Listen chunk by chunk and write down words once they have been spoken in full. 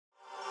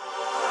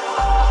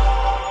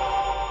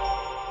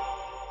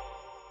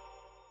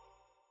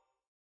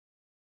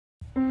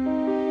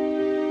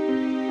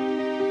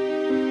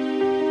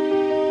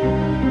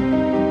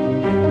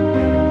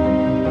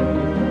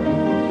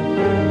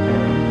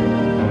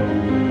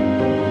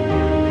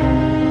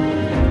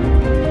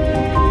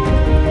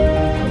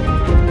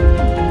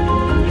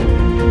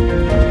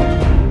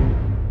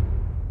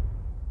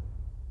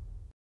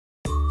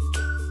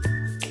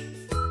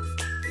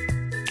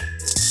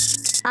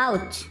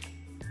Ouch!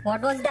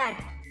 What was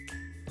that?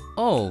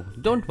 Oh,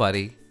 don't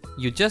worry.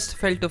 You just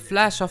felt a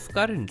flash of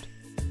current.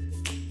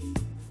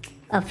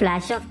 A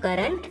flash of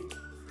current?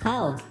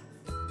 How?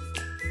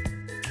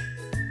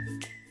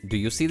 Do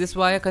you see this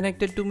wire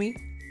connected to me?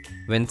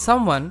 When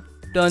someone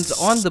turns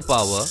on the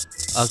power,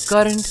 a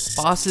current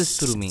passes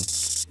through me.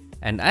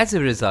 And as a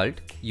result,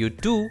 you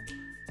too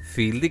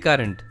feel the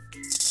current.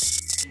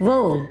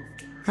 Whoa!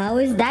 How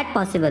is that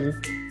possible?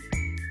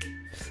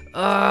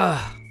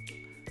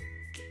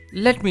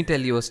 Let me tell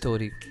you a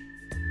story.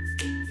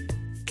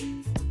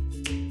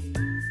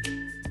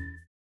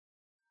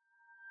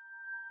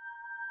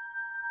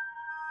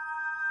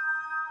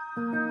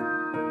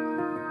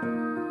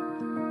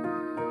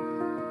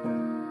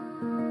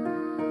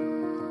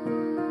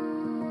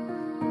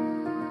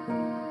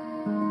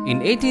 In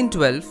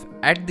 1812,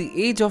 at the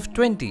age of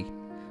 20,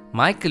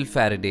 Michael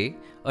Faraday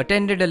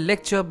attended a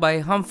lecture by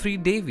Humphrey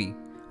Davy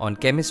on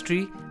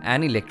chemistry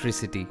and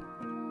electricity.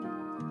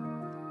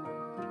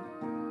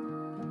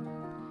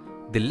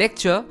 The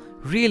lecture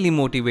really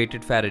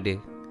motivated Faraday.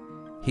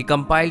 He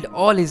compiled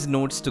all his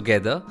notes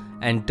together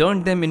and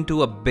turned them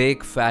into a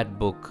big fat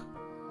book.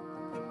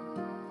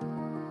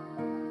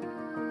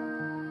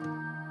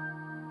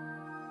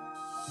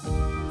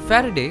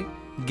 Faraday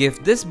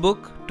gave this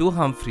book to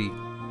Humphrey,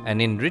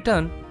 and in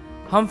return,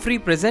 Humphrey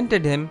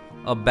presented him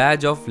a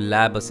badge of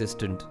lab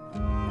assistant.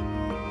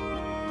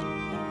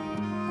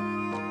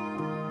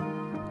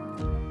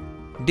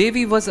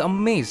 Davy was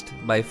amazed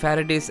by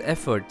Faraday's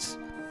efforts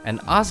and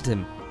asked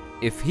him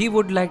if he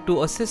would like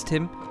to assist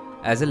him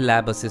as a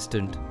lab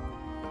assistant.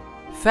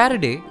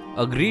 Faraday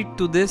agreed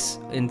to this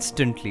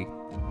instantly.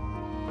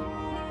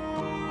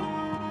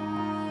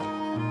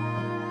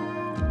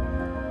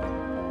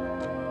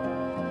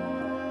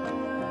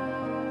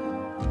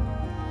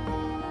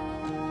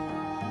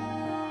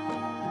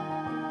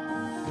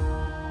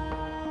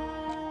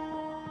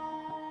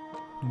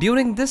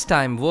 During this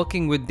time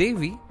working with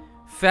Davy,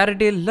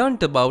 Faraday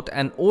learnt about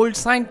an old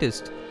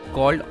scientist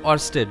called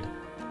Oersted.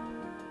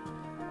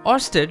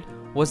 Oersted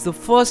was the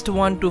first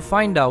one to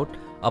find out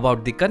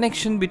about the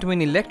connection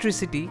between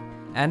electricity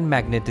and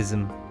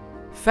magnetism.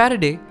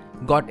 Faraday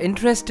got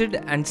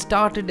interested and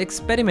started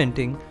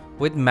experimenting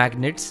with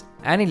magnets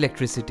and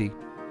electricity.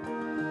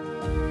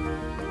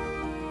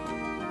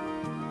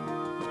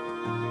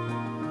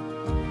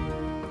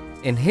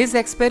 In his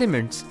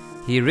experiments,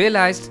 he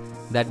realized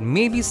that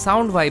maybe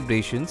sound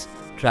vibrations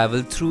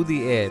travel through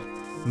the air,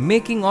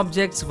 making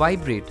objects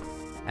vibrate,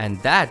 and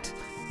that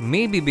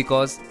may be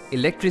because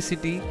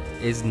electricity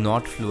is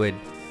not fluid,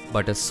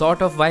 but a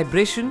sort of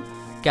vibration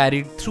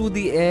carried through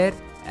the air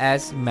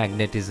as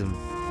magnetism.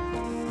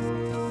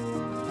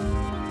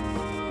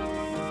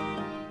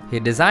 He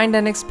designed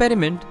an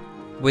experiment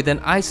with an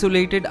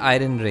isolated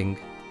iron ring,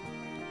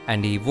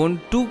 and he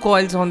wound two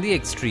coils on the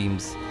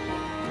extremes.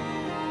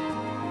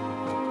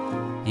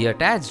 He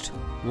attached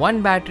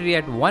one battery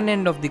at one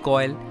end of the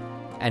coil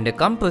and a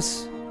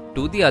compass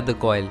to the other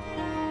coil.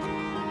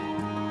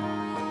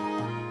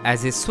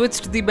 As he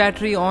switched the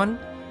battery on,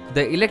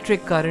 the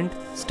electric current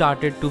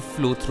started to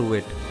flow through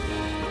it.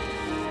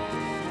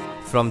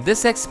 From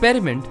this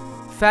experiment,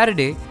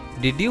 Faraday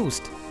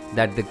deduced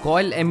that the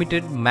coil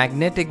emitted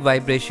magnetic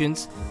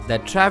vibrations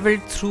that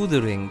traveled through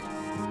the ring.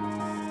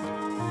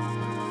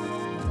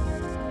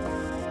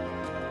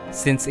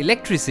 Since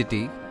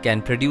electricity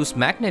can produce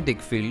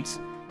magnetic fields,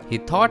 he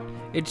thought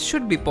it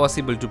should be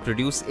possible to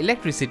produce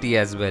electricity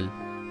as well,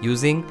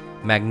 using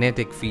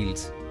magnetic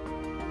fields.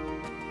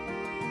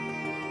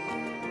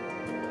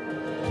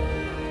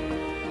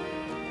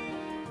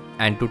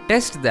 And to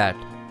test that,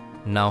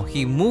 now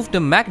he moved a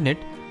magnet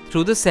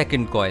through the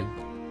second coil,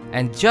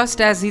 and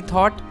just as he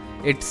thought,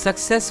 it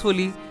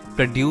successfully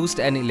produced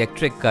an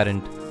electric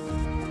current.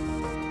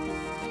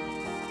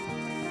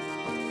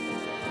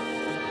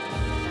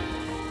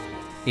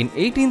 In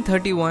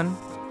 1831,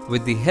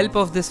 with the help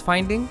of this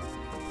finding,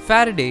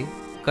 Faraday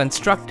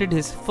constructed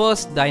his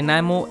first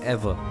dynamo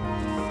ever.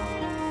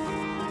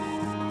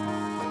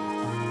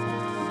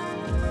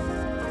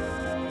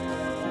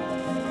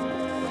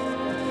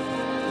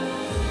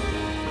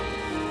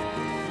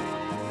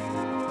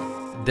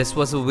 This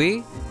was a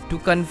way to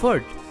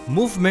convert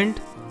movement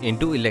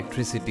into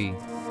electricity.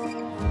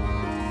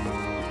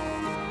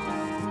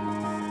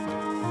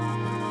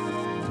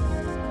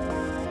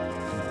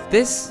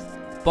 This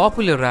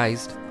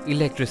popularized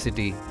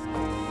electricity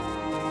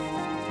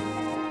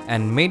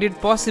and made it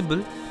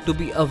possible to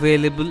be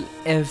available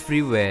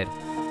everywhere.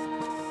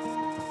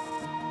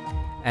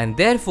 And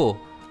therefore,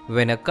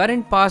 when a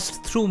current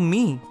passed through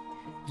me,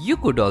 you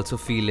could also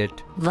feel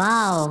it.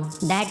 Wow,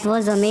 that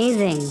was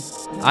amazing.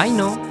 I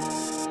know.